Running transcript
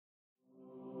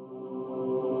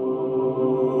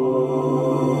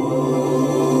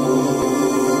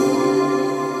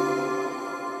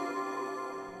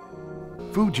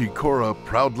Fujikura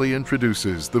proudly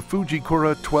introduces the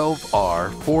Fujikura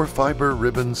 12R 4-fiber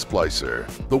ribbon splicer,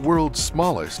 the world's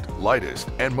smallest,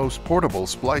 lightest, and most portable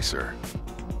splicer.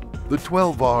 The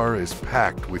 12R is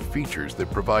packed with features that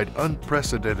provide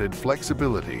unprecedented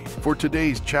flexibility for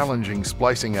today's challenging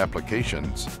splicing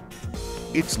applications.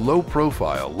 Its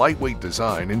low-profile, lightweight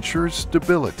design ensures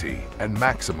stability and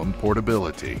maximum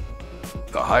portability.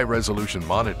 The high-resolution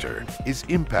monitor is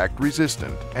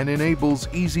impact-resistant and enables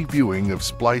easy viewing of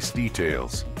splice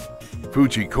details.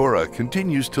 Fujikura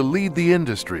continues to lead the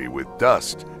industry with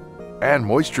dust and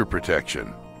moisture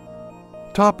protection.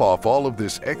 Top off all of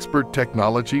this expert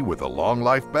technology with a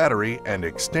long-life battery and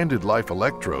extended-life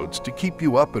electrodes to keep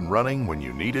you up and running when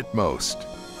you need it most.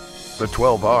 The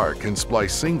 12R can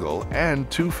splice single and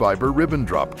 2-fiber ribbon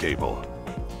drop cable.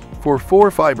 For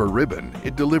 4-fiber ribbon,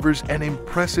 it delivers an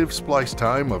impressive splice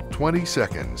time of 20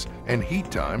 seconds and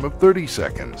heat time of 30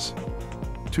 seconds.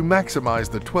 To maximize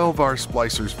the 12R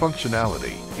splicer's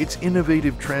functionality, its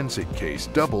innovative transit case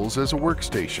doubles as a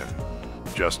workstation.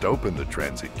 Just open the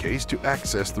transit case to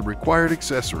access the required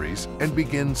accessories and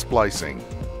begin splicing.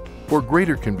 For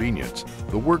greater convenience,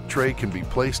 the work tray can be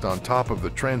placed on top of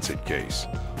the transit case,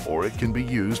 or it can be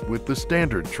used with the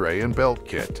standard tray and belt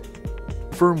kit.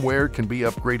 Firmware can be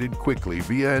upgraded quickly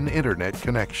via an internet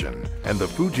connection, and the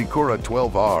Fujikura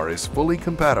 12R is fully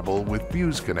compatible with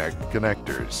FuseConnect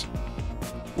connectors.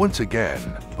 Once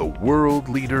again, the world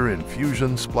leader in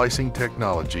fusion splicing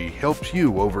technology helps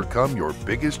you overcome your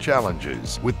biggest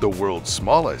challenges with the world's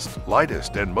smallest,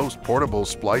 lightest, and most portable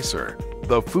splicer,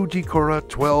 the Fujikura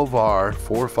 12R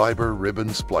 4-fiber ribbon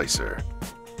splicer.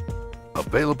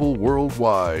 Available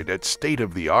worldwide at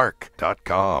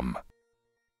stateofthearc.com.